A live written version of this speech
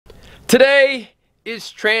Today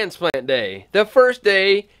is transplant day, the first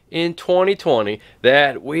day in 2020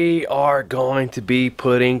 that we are going to be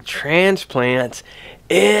putting transplants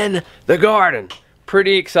in the garden.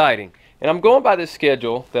 Pretty exciting. And I'm going by this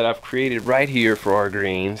schedule that I've created right here for our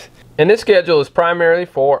greens. And this schedule is primarily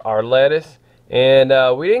for our lettuce.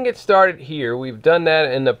 And we didn't get started here. We've done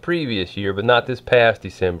that in the previous year, but not this past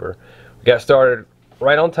December. We got started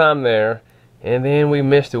right on time there, and then we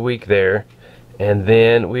missed a week there, and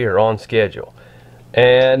then we are on schedule.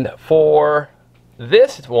 And for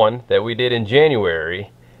this one that we did in January,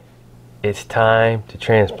 it's time to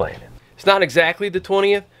transplant it. It's not exactly the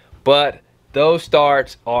 20th, but those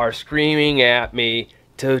starts are screaming at me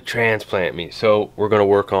to transplant me. So we're gonna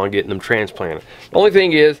work on getting them transplanted. The only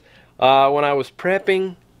thing is, when I was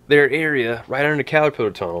prepping their area right under the caterpillar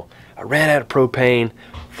tunnel, I ran out of propane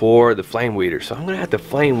for the flame weeder. So I'm gonna have to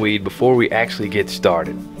flame weed before we actually get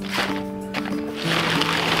started.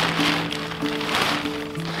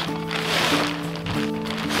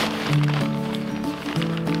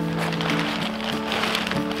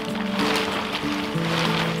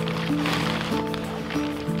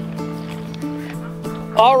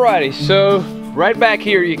 Alrighty, so right back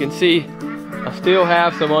here you can see I still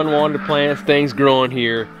have some unwanted plants, things growing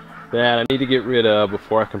here that I need to get rid of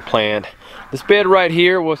before I can plant. This bed right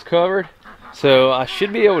here was covered, so I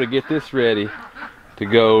should be able to get this ready to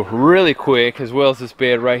go really quick, as well as this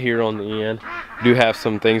bed right here on the end. I do have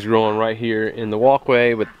some things growing right here in the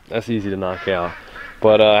walkway, but that's easy to knock out.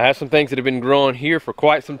 But I have some things that have been growing here for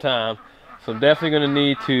quite some time, so I'm definitely going to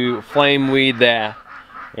need to flame weed that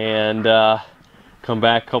and come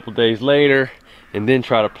back a couple days later and then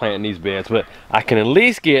try to plant in these beds. But I can at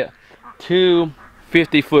least get 2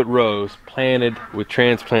 50-foot rows planted with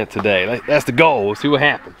transplant today. That's the goal. We'll see what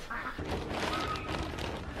happens.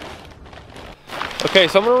 Okay,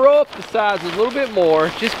 so I'm gonna roll up the sides a little bit more,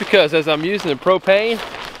 just because as I'm using the propane,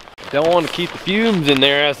 don't want to keep the fumes in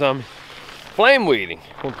there as I'm flame weeding.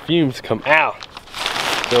 I want the fumes to come out.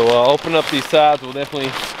 So open up these sides, we'll definitely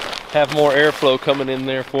have more airflow coming in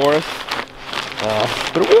there for us.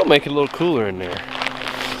 But it will make it a little cooler in there.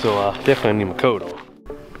 So definitely need my coat on.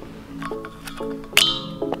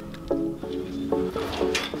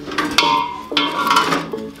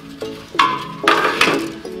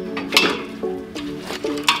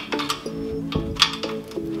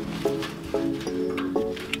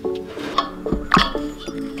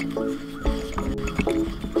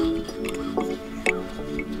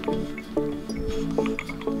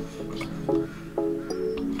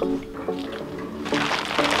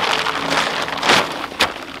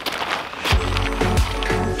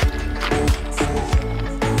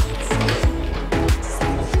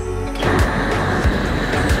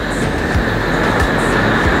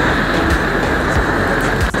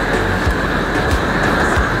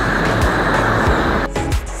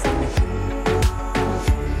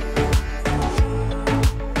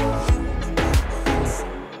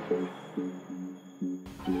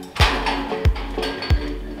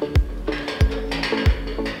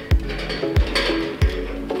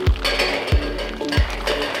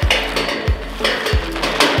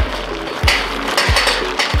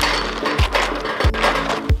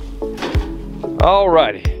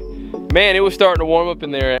 Alrighty, man, it was starting to warm up in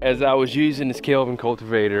there as I was using this Kelvin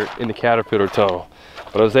cultivator in the caterpillar tunnel.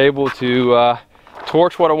 But I was able to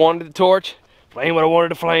torch what I wanted to torch, flame what I wanted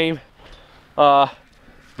to flame,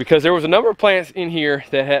 because there was a number of plants in here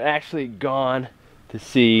that had actually gone to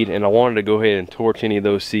seed, and I wanted to go ahead and torch any of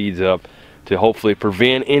those seeds up to hopefully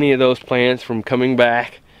prevent any of those plants from coming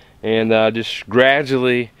back, and just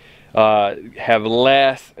gradually have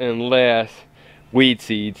less and less weed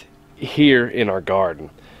seeds here in our garden.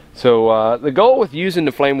 So the goal with using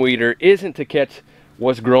the flame weeder isn't to catch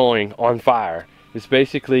what's growing on fire. It's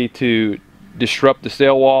basically to disrupt the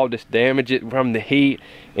cell wall, just damage it from the heat,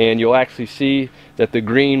 and you'll actually see that the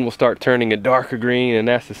green will start turning a darker green, and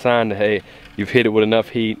that's the sign that, hey, you've hit it with enough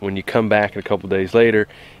heat. When you come back a couple days later,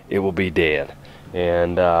 it will be dead.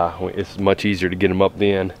 And it's much easier to get them up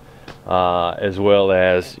then, as well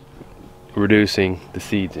as reducing the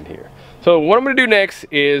seeds in here. So what I'm going to do next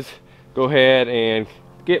is go ahead and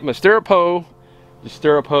get my stirrup hoe, just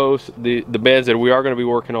stirrup hose the beds that we are going to be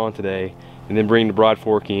working on today, and then bring the broad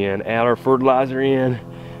fork in, add our fertilizer in,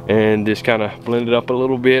 and just kind of blend it up a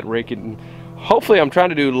little bit, rake it. And hopefully I'm trying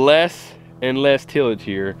to do less and less tillage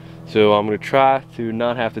here, so I'm going to try to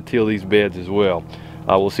not have to till these beds as well.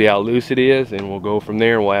 We'll see how loose it is, and we'll go from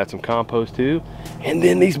there, and we'll add some compost too, and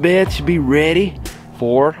then these beds should be ready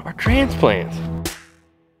for our transplants.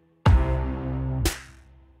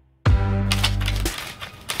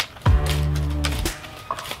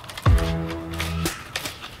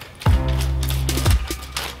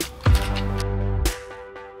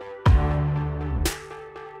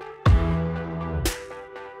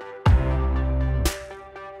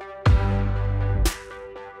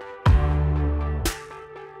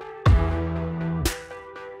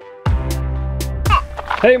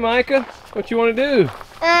 Hey Micah, what you want to do?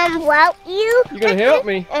 Well, you gonna help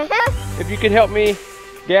me? If you could help me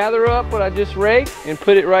gather up what I just raked and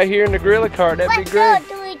put it right here in the gorilla cart, that'd be great.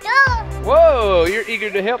 Whoa, you're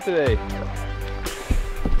eager to help today.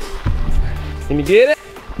 Can you get it?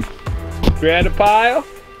 Grab the pile.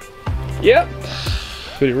 Yep.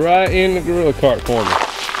 Put it right in the gorilla cart for me.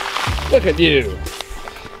 Look at you.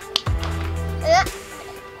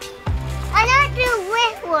 I'm not doing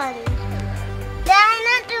with one. I'm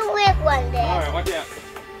not doing with one there. Alright, watch out.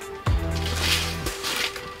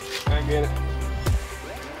 I get it.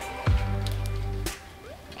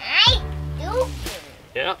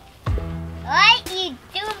 Yeah. What you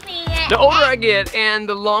doing? The older I get and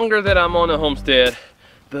the longer that I'm on the homestead,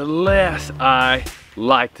 the less I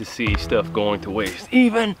like to see stuff going to waste,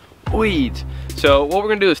 even weeds. So what we're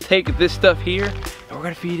gonna do is take this stuff here and we're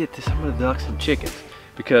gonna feed it to some of the ducks and chickens,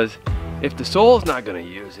 because if the soil's not gonna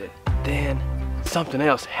use it, then something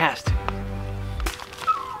else has to.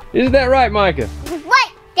 Isn't that right, Micah?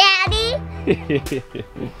 What, Daddy?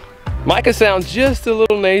 Micah sounds just a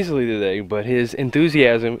little nasally today, but his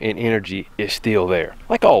enthusiasm and energy is still there,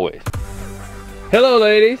 like always. Hello,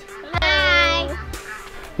 ladies. Hi.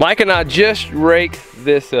 Micah and I just raked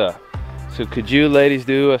this up. So could you ladies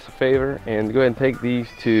do us a favor and go ahead and take these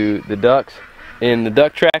to the ducks in the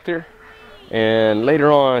duck tractor? And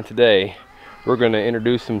later on today, we're gonna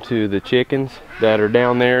introduce them to the chickens that are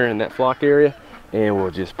down there in that flock area, and we'll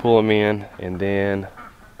just pull them in, and then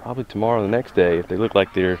probably tomorrow or the next day, if they look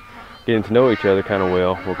like they're getting to know each other kind of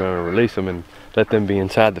well, we're going to release them and let them be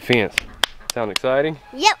inside the fence. Sound exciting?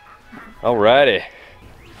 Yep. Alrighty.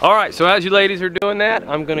 Alright, so as you ladies are doing that,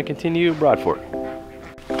 I'm going to continue Broadfork.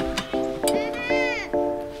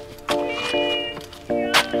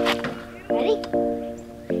 Ready?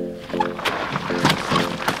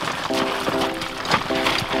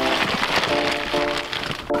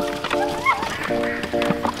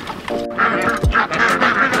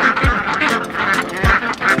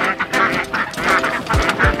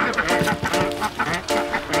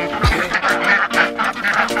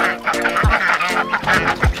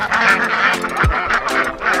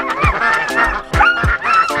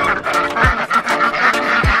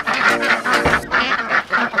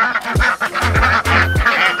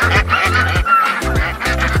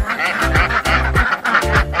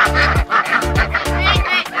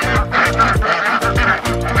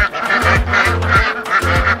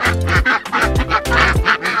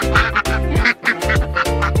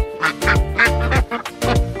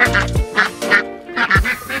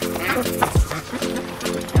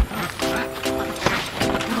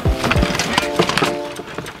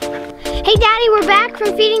 Hey, Daddy, we're back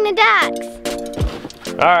from feeding the ducks.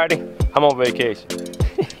 Alrighty, I'm on vacation.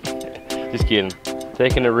 Just kidding,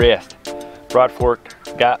 taking a rest. Broadfork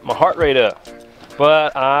got my heart rate up,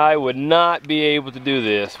 but I would not be able to do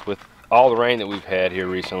this with all the rain that we've had here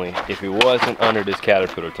recently if it wasn't under this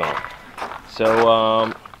caterpillar tongue.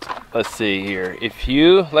 So let's see here. If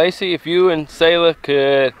you, Lacie, if you and Selah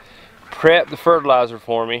could prep the fertilizer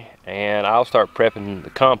for me, and I'll start prepping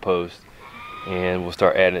the compost, and we'll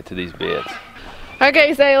start adding it to these beds.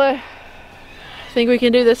 Okay, Selah. Think we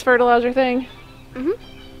can do this fertilizer thing?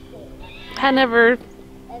 I never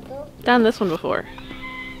done this one before.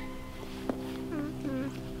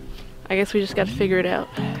 I guess we just got to figure it out.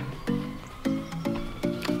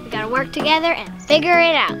 We gotta work together and figure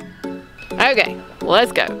it out. Okay,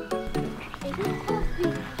 let's go.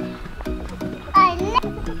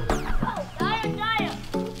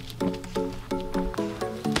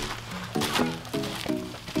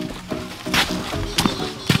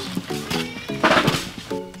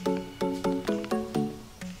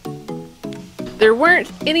 There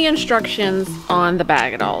weren't any instructions on the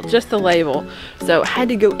bag at all, just the label. So I had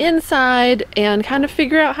to go inside and kind of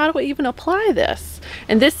figure out how to even apply this.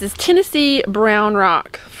 And this is Tennessee Brown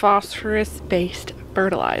Rock phosphorus-based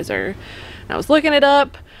fertilizer. And I was looking it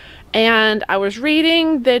up, and I was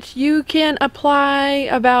reading that you can apply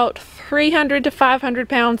about 300 to 500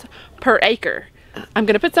 pounds per acre. I'm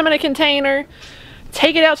gonna put some in a container,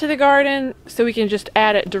 take it out to the garden so we can just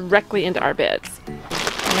add it directly into our beds.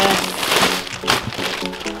 Yes.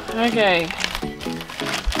 Okay,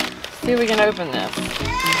 see if we can open this.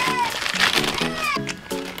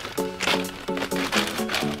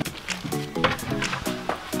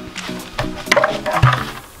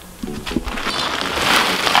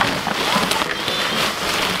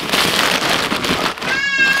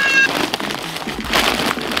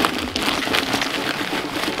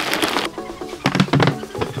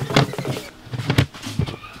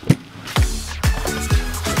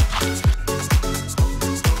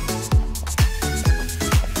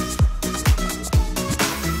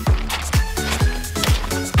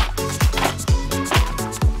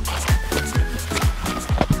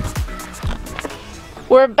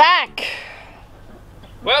 We're back.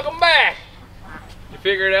 Welcome back. You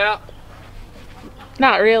figure it out?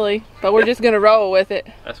 Not really, but we're just gonna roll with it.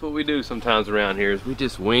 That's what we do sometimes around here, is we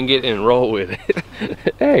just wing it and roll with it.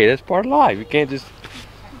 Hey, that's part of life. You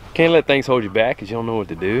can't let things hold you back because you don't know what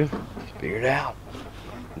to do. Just figure it out.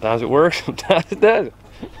 Sometimes it works, sometimes it doesn't.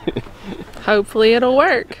 Hopefully it'll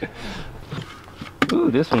work.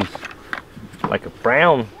 Ooh, this one's like a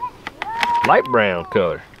brown, light brown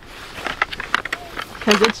color.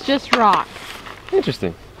 Because it's just rock.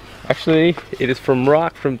 Interesting. Actually, it is from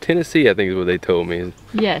rock from Tennessee, I think is what they told me.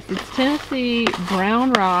 Yes, it's Tennessee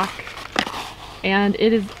brown rock. And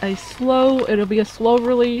it is it'll be a slow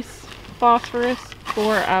release phosphorus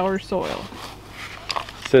for our soil.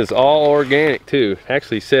 It says all organic too.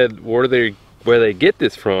 Actually said where they get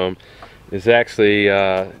this from is actually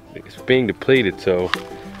it's being depleted, so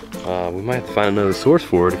we might have to find another source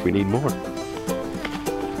for it if we need more.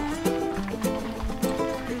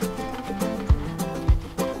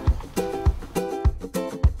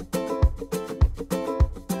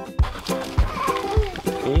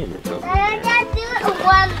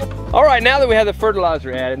 All right, now that we have the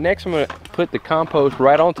fertilizer added, next I'm gonna put the compost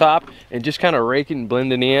right on top and just kind of rake it and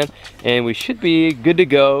blend it in, and we should be good to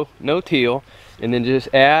go, no till, and then just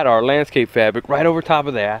add our landscape fabric right over top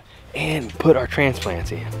of that and put our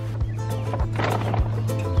transplants in.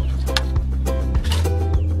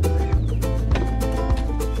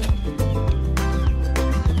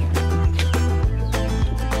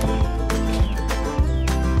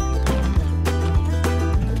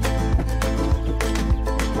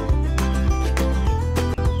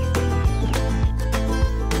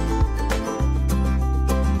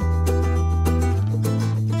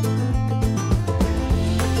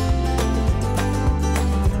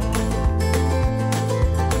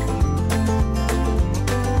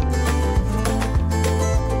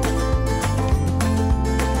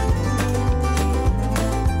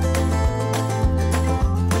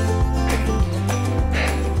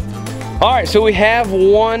 All right, so we have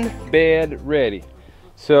one bed ready.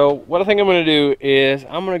 So what I think I'm gonna do is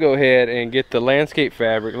I'm gonna go ahead and get the landscape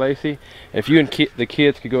fabric. Lacie, if you and the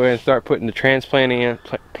kids could go ahead and start putting the transplant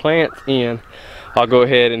plants in, I'll go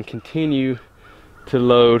ahead and continue to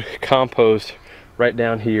load compost right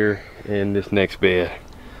down here in this next bed.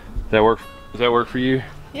 Does that work for you?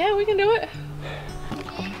 Yeah, we can do it.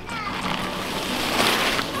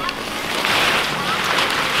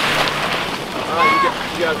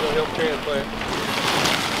 You guys will help transplant.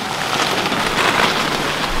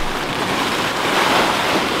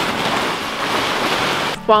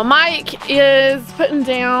 While Mike is putting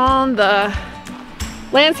down the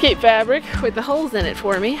landscape fabric with the holes in it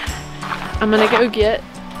for me, I'm gonna go get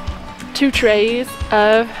 2 trays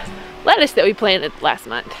of lettuce that we planted last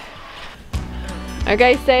month.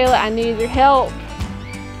 Okay, Selah, I need your help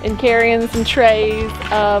in carrying some trays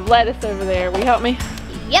of lettuce over there. Will you help me?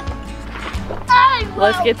 Yep.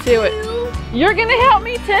 Let's get to it. You're gonna help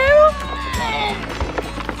me too?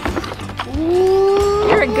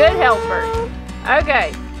 You're a good helper.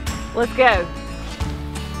 Okay, let's go.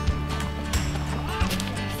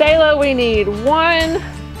 Selah, we need 1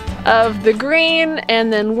 of the green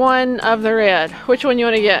and then 1 of the red. Which one you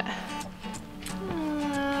want to get?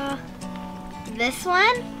 This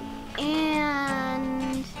one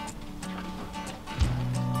and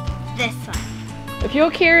this one. If you'll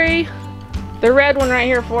carry the red one right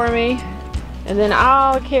here for me, and then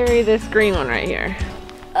I'll carry this green one right here.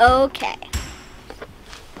 Okay.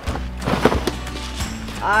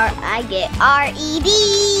 I get R-E-D.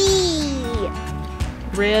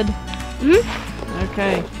 Red? Mm-hmm.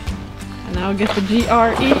 Okay. And I'll get the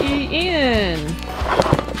G-R-E-E-N.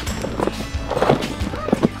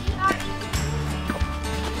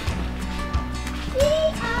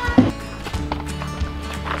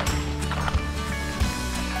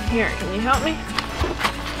 Here, can you help me?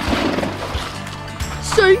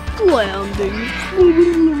 Safe landing.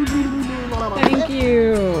 Thank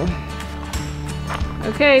you.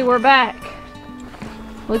 Okay, we're back.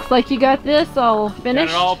 Looks like you got this all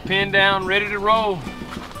finished. Got it all pinned down, ready to roll.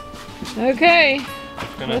 Okay,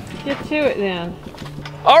 let's get to it then.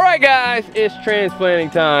 All right, guys, it's transplanting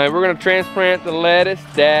time. We're gonna transplant the lettuce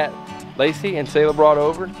that Lacie and Selah brought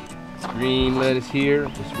over. It's green lettuce here,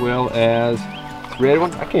 as well as this red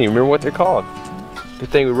one. I can't even remember what they're called. Good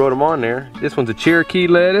thing we wrote them on there. This one's a Cherokee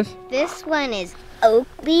lettuce. This one is oak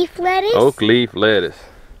leaf lettuce. Oak leaf lettuce.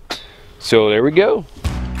 So there we go.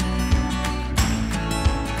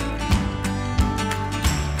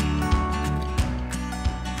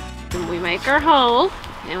 We make our hole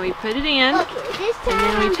and we put it in, Okay, this time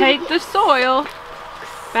and then we take the soil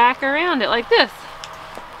back around it like this.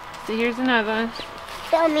 So here's another one.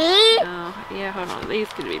 Mommy. Oh, yeah, hold on. These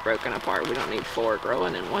could be broken apart. We don't need 4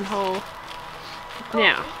 growing in one hole.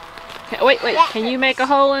 Now, wait, can you make a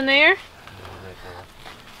hole in there?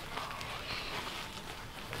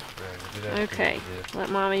 Okay, let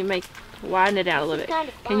Mommy widen it out a little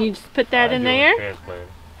bit. Can you just put that in there?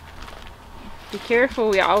 Be careful,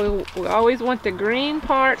 we always want the green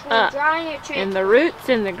part up and the roots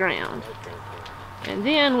in the ground. And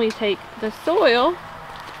then we take the soil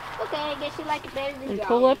I guess you like it better than and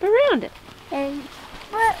pull up around it. And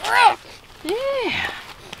Yeah.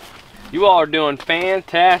 You all are doing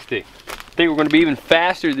fantastic. I think we're going to be even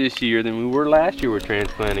faster this year than we were last year with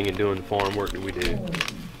transplanting and doing the farm work that we do.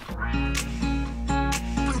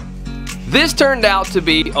 This turned out to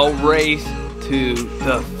be a race to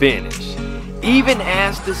the finish. Even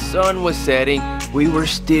as the sun was setting, we were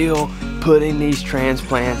still putting these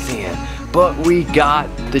transplants in, but we got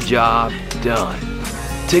the job done.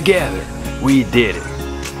 Together, we did it.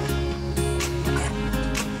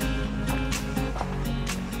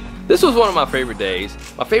 This was one of my favorite days,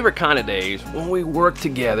 my favorite kind of days, when we work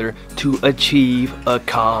together to achieve a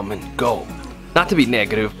common goal. Not to be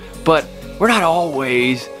negative, but we're not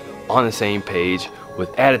always on the same page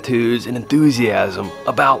with attitudes and enthusiasm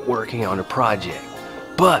about working on a project.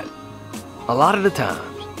 But a lot of the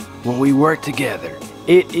times, when we work together,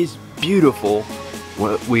 it is beautiful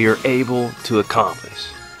what we are able to accomplish.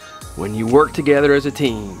 When you work together as a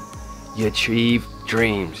team, you achieve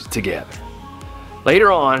dreams together.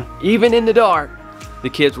 Later on, even in the dark, the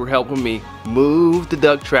kids were helping me move the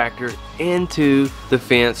duck tractor into the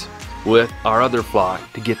fence with our other flock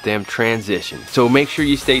to get them transitioned. So make sure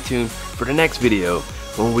you stay tuned for the next video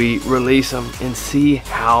when we release them and see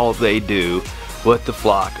how they do with the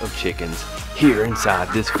flock of chickens here inside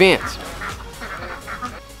this fence.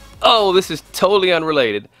 Oh, this is totally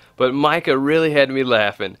unrelated, but Micah really had me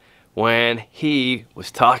laughing when he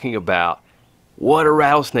was talking about what a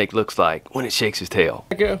rattlesnake looks like when it shakes his tail.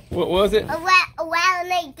 Micah, what was it? A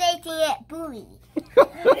rattlesnake shaking its booty.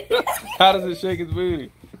 How does it shake its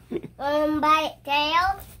booty? By its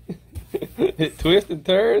tail. It twists and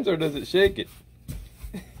turns, or does it shake it?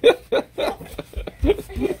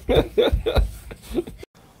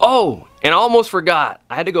 Oh, and I almost forgot.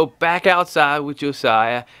 I had to go back outside with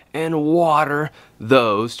Josiah and water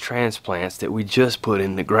those transplants that we just put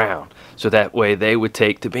in the ground, so that way they would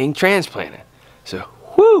take to being transplanted. So,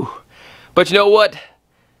 whew. But you know what?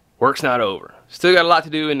 Work's not over. Still got a lot to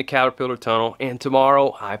do in the caterpillar tunnel, and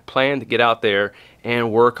tomorrow I plan to get out there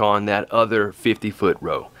and work on that other 50-foot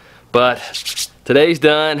row. But today's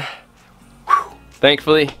done, whew,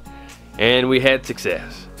 thankfully, and we had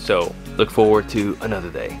success. So look forward to another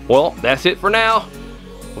day. Well, that's it for now.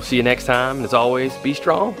 We'll see you next time. And as always, be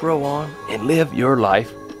strong, grow on, and live your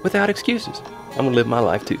life without excuses. I'm gonna live my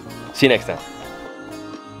life too. See you next time.